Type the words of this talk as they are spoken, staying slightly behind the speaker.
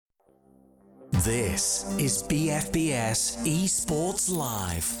This is BFBS Esports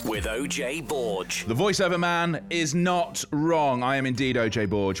Live with OJ Borge. The voiceover man is not wrong. I am indeed OJ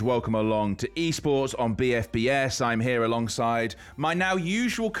Borge. Welcome along to Esports on BFBS. I'm here alongside my now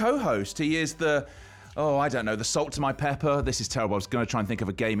usual co-host. He is the salt to my pepper. This is terrible. I was going to try and think of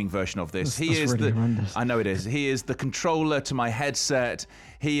a gaming version of this. That's really horrendous. I know it is. He is the controller to my headset.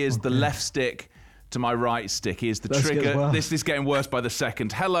 He is the left stick to my right stick. He is the trigger. Well. This is getting worse by the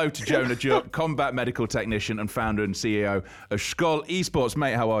second. Hello to Jonah Jupp, combat medical technician and founder and CEO of Skol Esports.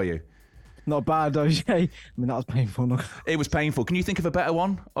 Mate, how are you? Not bad, OJ. I mean, that was painful. It was painful. Can you think of a better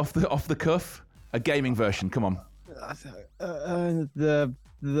one off the cuff? A gaming version. Come on.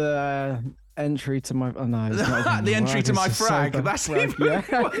 The entry to my... Oh, no, it's not the entry to my frag. So That's even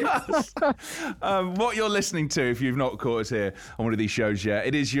worse. What you're listening to, if you've not caught us here on one of these shows yet,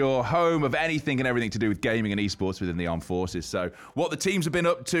 it is your home of anything and everything to do with gaming and esports within the armed forces. So what the teams have been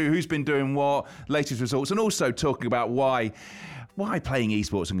up to, who's been doing what, latest results, and also talking about why playing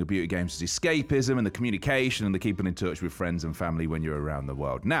esports and computer games is escapism and the communication and the keeping in touch with friends and family when you're around the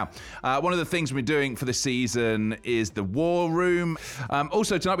world. Now, one of the things we're doing for this season is the War Room.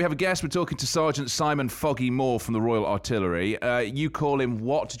 Also, tonight we have a guest. We're talking to Sergeant Simon Foggy Moore from the Royal Artillery. You call him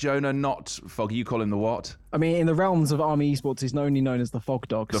what, Jonah? Not Foggy. You call him the what? I mean, in the realms of Army Esports, he's only known as the Fog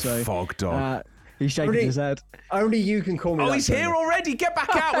Dog. The Fog Dog. He's shaking his head. Only you can call me. Oh, he's here already. Get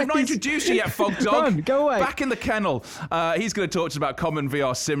back out. We've not introduced you yet, Fog Dog. Run, go away. Back in the kennel. He's going to talk to us about common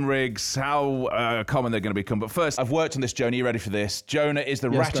VR sim rigs, how common they're going to become. But first, I've worked on this, Jonah. You ready for this? Jonah is the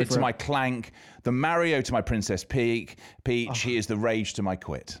Ratchet to my Clank, the Mario to my Princess Peach. He is the Rage to my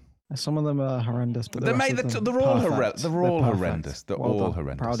Quit. Some of them are horrendous, but they're all horrendous. They're all horrendous. They're all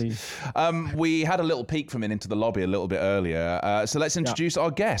horrendous. Proud of you. We had a little peek from him into the lobby a little bit earlier. So let's introduce our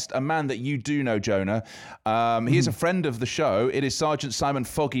guest, a man that you do know, Jonah. He is a friend of the show. It is Sergeant Simon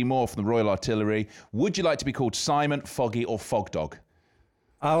Foggy Moore from the Royal Artillery. Would you like to be called Simon, Foggy, or Fog Dog?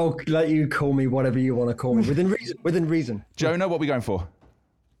 I'll let you call me whatever you want to call me, within reason. Jonah, what are we going for?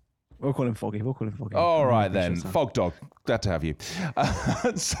 We'll call him Foggy. All right, then. Fog Dog. Glad to have you.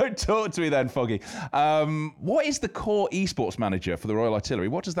 So talk to me then, Foggy. What is the core esports manager for the Royal Artillery?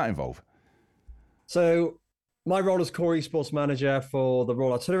 What does that involve? So my role as core esports manager for the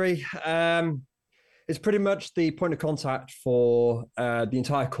Royal Artillery is pretty much the point of contact for the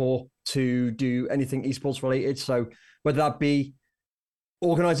entire corps to do anything esports related. So whether that be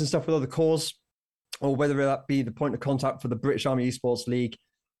organising stuff with other corps or whether that be the point of contact for the British Army Esports League,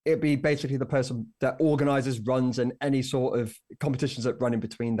 it'd be basically the person that organizes, runs, and any sort of competitions that run in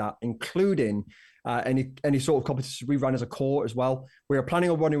between that, including any sort of competitions we run as a corps as well. We are planning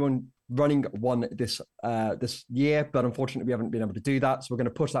on running one this year, but unfortunately we haven't been able to do that. So we're going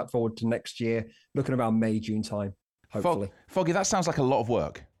to push that forward to next year, looking around May, June time, hopefully. Foggy, that sounds like a lot of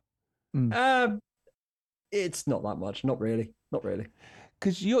work. It's not that much. Not really.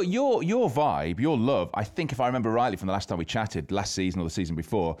 Because your vibe, your love, I think if I remember rightly from the last time we chatted, last season or the season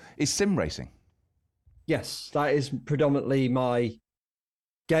before, is sim racing. Yes, that is predominantly my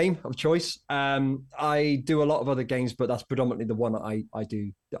game of choice. I do a lot of other games, but that's predominantly the one I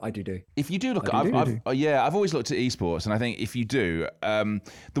do. If you do look, I've always looked at esports, and I think if you do, the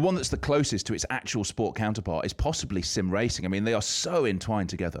one that's the closest to its actual sport counterpart is possibly sim racing. I mean, they are so entwined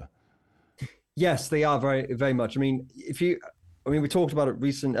together. Yes, they are very, very much. I mean, we talked about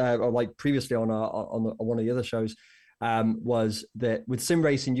it previously on one of the other shows, was that with sim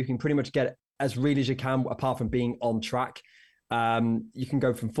racing, you can pretty much get as real as you can, apart from being on track. You can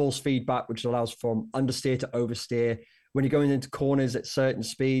go from force feedback, which allows from understeer to oversteer. When you're going into corners at certain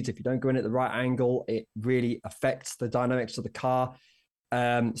speeds, if you don't go in at the right angle, it really affects the dynamics of the car,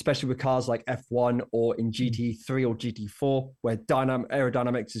 especially with cars like F1 or in GT3 or GT4, where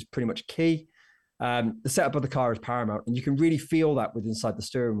aerodynamics is pretty much key. The setup of the car is paramount, and you can really feel that with inside the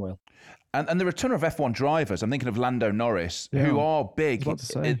steering wheel. And there are a ton of F1 drivers. I'm thinking of Lando Norris, who are big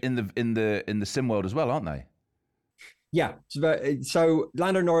in the sim world as well, aren't they? Yeah. So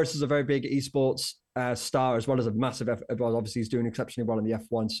Lando Norris is a very big esports star, as well as a massive. Obviously, he's doing exceptionally well in the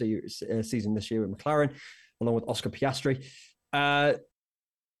F1 season this year with McLaren, along with Oscar Piastri.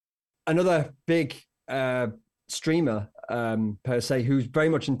 Another big streamer per se, who's very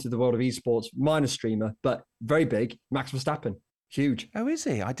much into the world of esports, minor streamer, but very big, Max Verstappen. Huge. Oh, is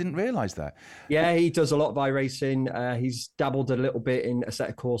he? I didn't realise that. Yeah, he does a lot of iRacing. He's dabbled a little bit in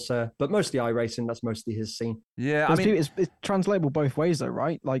Assetto Corsa, but mostly iRacing. That's mostly his scene. Yeah, I mean, it's translatable both ways, though,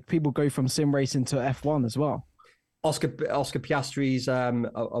 right? Like people go from sim racing to F1 as well. Oscar Piastri's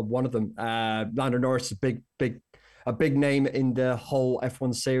one of them. Lando Norris is a big name in the whole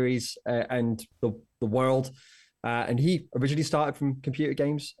F1 series and the world. And he originally started from computer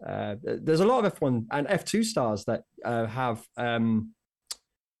games. There's a lot of F1 and F2 stars that have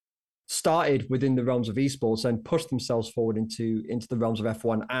started within the realms of esports and pushed themselves forward into the realms of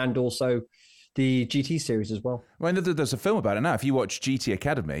F1 and also the GT series as well. Well, there's a film about it now. If you watch GT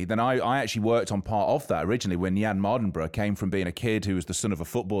Academy, then I actually worked on part of that originally when Jan Mardenborough came from being a kid who was the son of a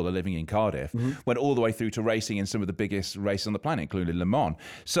footballer living in Cardiff, went all the way through to racing in some of the biggest races on the planet, including Le Mans.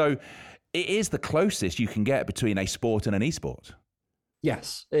 So it is the closest you can get between a sport and an esport.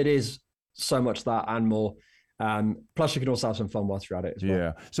 Yes, it is so much that and more. Plus, you can also have some fun whilst you're at it as well.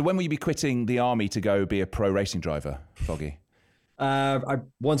 Yeah. So when will you be quitting the army to go be a pro racing driver, Foggy?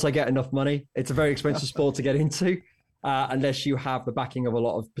 Once I get enough money. It's a very expensive sport to get into, unless you have the backing of a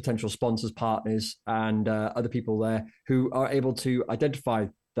lot of potential sponsors, partners, and other people there who are able to identify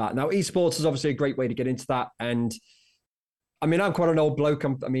that. Now, esports is obviously a great way to get into that. And I mean, I'm quite an old bloke.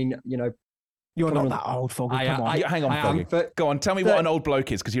 You're not that old, Foggy. Come on. Hang on, Foggy. Go on, tell me what an old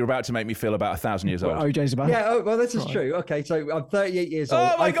bloke is, because you're about to make me feel about 1,000 years old. OJ's about. Yeah, well, this is true. Okay, so I'm 38 years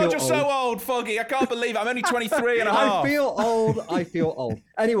old. Oh my God, you're so old, Foggy. I can't believe it. I'm only 23 and a half. I feel old.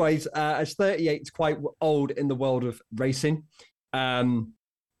 Anyways, as 38 is quite old in the world of racing,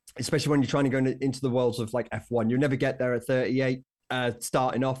 especially when you're trying to go into the worlds of like F1. You'll never get there at 38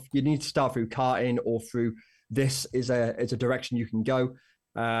 starting off. You need to start through karting or through this is a direction you can go.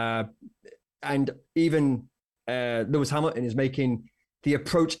 And even Lewis Hamilton is making the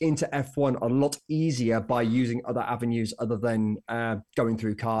approach into F1 a lot easier by using other avenues other than going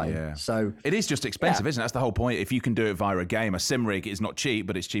through karting. Yeah. So it is just expensive, isn't it? That's the whole point. If you can do it via a game, a sim rig is not cheap,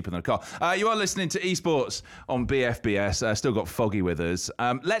 but it's cheaper than a car. You are listening to Esports on BFBS. Still got Foggy with us.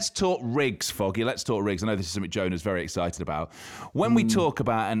 Let's talk rigs, Foggy. Let's talk rigs. I know this is something Jonah's very excited about. When we talk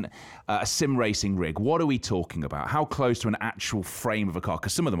about a sim racing rig, what are we talking about? How close to an actual frame of a car?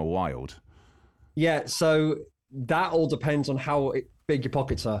 Because some of them are wild. Yeah, so that all depends on how big your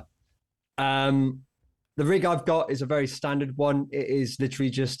pockets are. The rig I've got is a very standard one. It is literally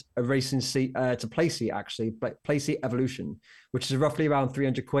just a racing seat, it's a play seat actually, but play seat Evolution, which is roughly around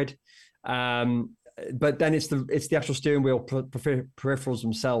 300 quid. But then it's the actual steering wheel peripherals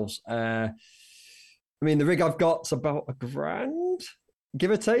themselves. I mean, the rig I've got's about £1,000,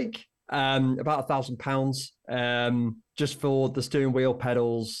 give or take, about £1,000, just for the steering wheel,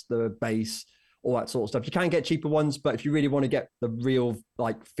 pedals, the base, all that sort of stuff. You can get cheaper ones, but if you really want to get the real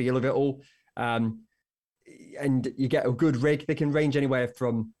like feel of it all, and you get a good rig, they can range anywhere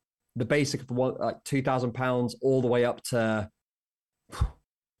from the basic of one like £2,000 all the way up to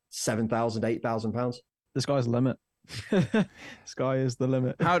 £7,000, £8,000. The sky's the limit. Sky is the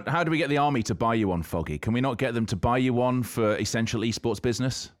limit. How do we get the army to buy you one, Foggy? Can we not get them to buy you one for essential esports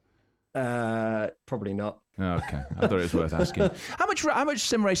business? Probably not. Okay, I thought it was worth asking. How much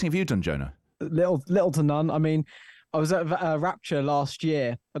sim racing have you done, Jonah? Little to none. I mean, I was at Rapture last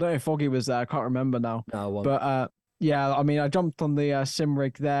year. I don't know if Foggy was there. I can't remember now. No, but yeah, I mean, I jumped on the sim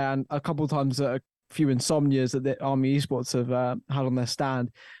rig there, and a couple of times at a few insomnias that the Army Esports have had on their stand.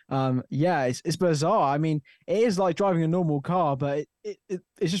 Yeah, it's bizarre. I mean, it is like driving a normal car, but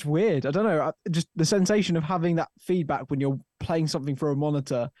it's just weird. I don't know. Just the sensation of having that feedback when you're playing something for a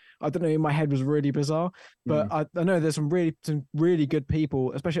monitor, I don't know, in my head was really bizarre. But I know there's some really good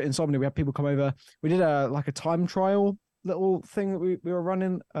people, especially at Insomnia. We had people come over. We did a time trial little thing that we were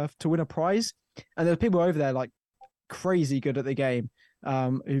running to win a prize, and there were people over there like crazy good at the game,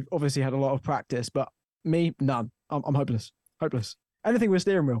 who obviously had a lot of practice, but me, none. I'm hopeless. Anything with a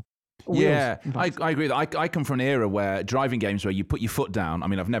steering wheel. Yeah, I agree. I come from an era where driving games where you put your foot down. I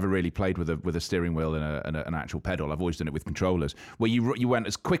mean, I've never really played with a steering wheel and an actual pedal. I've always done it with controllers, where you went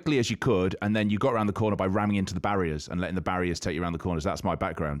as quickly as you could, and then you got around the corner by ramming into the barriers and letting the barriers take you around the corners. That's my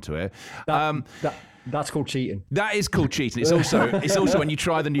background to it. That's called cheating. That is called cheating. It's also when you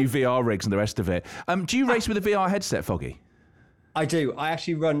try the new VR rigs and the rest of it. Do you race with a VR headset, Foggy? I do. I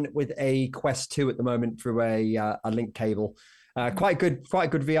actually run with a Quest 2 at the moment through a link cable. Quite good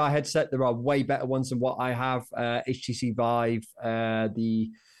VR headset. There are way better ones than what I have. HTC Vive, the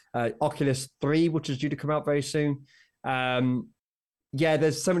Oculus 3, which is due to come out very soon. Yeah,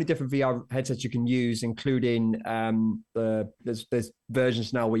 there's so many different VR headsets you can use, including there's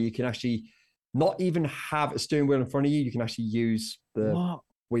versions now where you can actually not even have a steering wheel in front of you. You can actually use the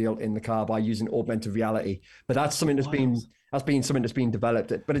wheel in the car by using augmented reality. But that's something that's been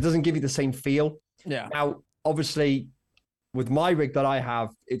developed. But it doesn't give you the same feel. Yeah. Now, obviously, with my rig that I have,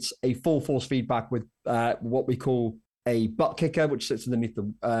 it's a full force feedback with what we call a butt kicker, which sits underneath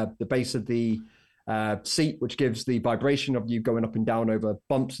the base of the seat, which gives the vibration of you going up and down over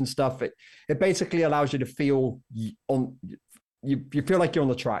bumps and stuff. It basically allows you to feel you feel like you're on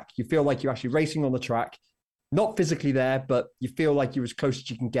the track. You feel like you're actually racing on the track, not physically there, but you feel like you're as close as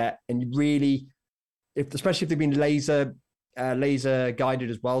you can get. And you really, especially if they've been laser guided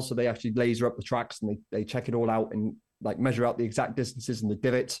as well. So they actually laser up the tracks and they check it all out and like measure out the exact distances and the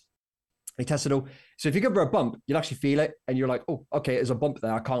divots. They test it all. So if you go for a bump, you'll actually feel it and you're like, oh, okay, there's a bump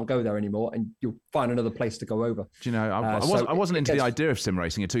there. I can't go there anymore. And you'll find another place to go over. Do you know, I wasn't into the idea of sim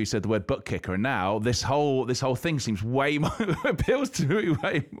racing until you said the word butt kicker. And now this whole thing seems way more, appeals to me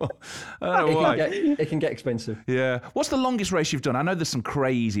way more. I don't know why. It can get expensive. Yeah. What's the longest race you've done? I know there's some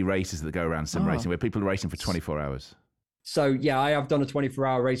crazy races that go around sim racing where people are racing for 24 hours. So, yeah, I have done a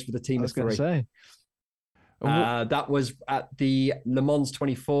 24-hour race with a team of 3. That was at the Le Mans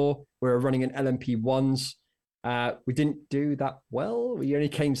 24. We were running in LMP1s. We didn't do that well. We only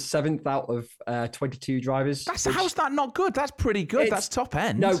came 7th out of 22 drivers. How's that not good? That's pretty good. That's top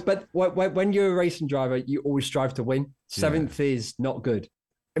end. No, but when you're a racing driver, you always strive to win. 7th is not good.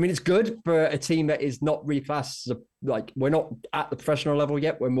 I mean, it's good for a team that is not really classed. Like, we're not at the professional level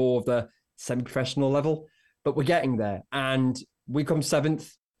yet. We're more of the semi-professional level, but we're getting there. And we come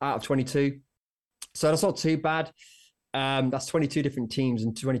 7th out of 22. So that's not too bad. That's 22 different teams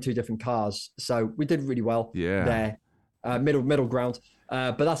and 22 different cars. So we did really well there. Middle ground.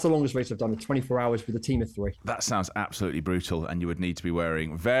 But that's the longest race I've done, 24 hours with a team of 3. That sounds absolutely brutal, and you would need to be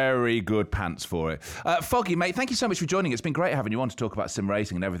wearing very good pants for it. Foggy, mate, thank you so much for joining. It's been great having you on to talk about sim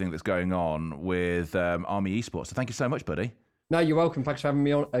racing and everything that's going on with Army Esports. So thank you so much, buddy. No, you're welcome. Thanks for having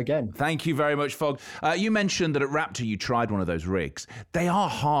me on again. Thank you very much, Fog. You mentioned that at Raptor you tried one of those rigs. They are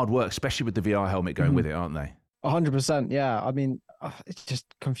hard work, especially with the VR helmet going with it, aren't they? 100%, yeah. I mean, it's just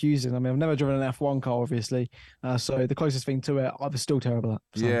confusing. I mean, I've never driven an F1 car, obviously. So the closest thing to it, I was still terrible at.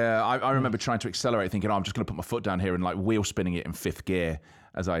 So. Yeah, I remember trying to accelerate, thinking, I'm just going to put my foot down here and like wheel spinning it in 5th gear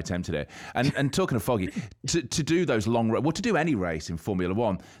as I attempted it. And talking of Foggy, to do those long, to do any race in Formula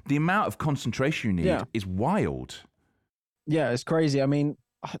One, the amount of concentration you need is wild. Yeah, it's crazy. I mean,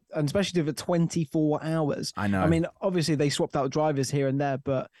 and especially for 24 hours. I know. I mean, obviously they swapped out drivers here and there,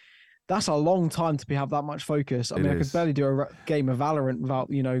 but that's a long time to have that much focus. I mean, I could barely do a game of Valorant without,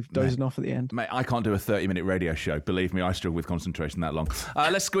 dozing off at the end. Mate, I can't do a 30-minute radio show. Believe me, I struggle with concentration that long.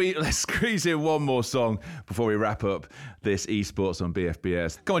 Let's squeeze in one more song before we wrap up this esports on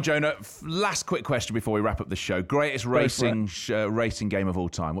BFBS. Come on, Jonah. Last quick question before we wrap up the show. Greatest racing game of all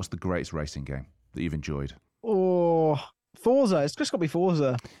time. What's the greatest racing game that you've enjoyed? Oh, Forza. It's just got to be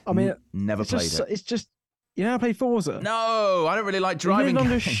Forza. I mean, never played it. It's just, you know, I played Forza. No, I don't really like driving games.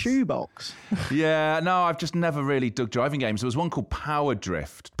 On the shoebox. Yeah, no, I've just never really dug driving games. There was one called Power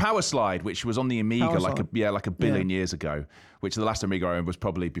Slide, which was on the Amiga like a billion years ago, which the last Amiga I owned was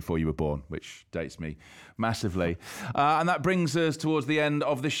probably before you were born, which dates me massively. And that brings us towards the end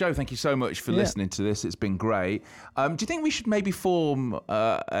of the show. Thank you so much for listening to this. It's been great. Do you think we should maybe form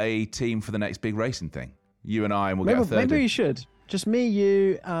a team for the next big racing thing? You and I, and we'll get a third. Maybe we should. Just me,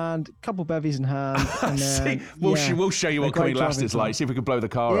 you, and a couple bevies in hand. And then, we'll show you what coming last is like. See if we can blow the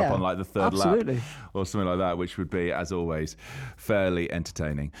car up on like the third lap or something like that, which would be, as always, fairly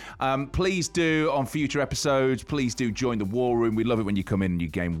entertaining. Please do, on future episodes, please do join the War Room. We love it when you come in and you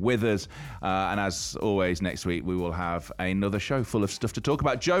game with us. And as always, next week we will have another show full of stuff to talk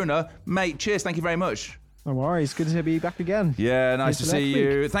about. Jonah, mate, cheers. Thank you very much. No worries. Good to be back again. Yeah, nice to see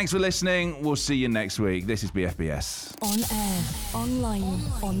you. Thanks for listening. We'll see you next week. This is BFBS. On air, online,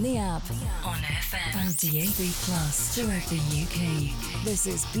 on the app, on FM, and DAB+ throughout the UK. This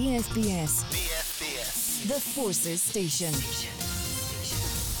is BFBS. BFBS. The Forces Station.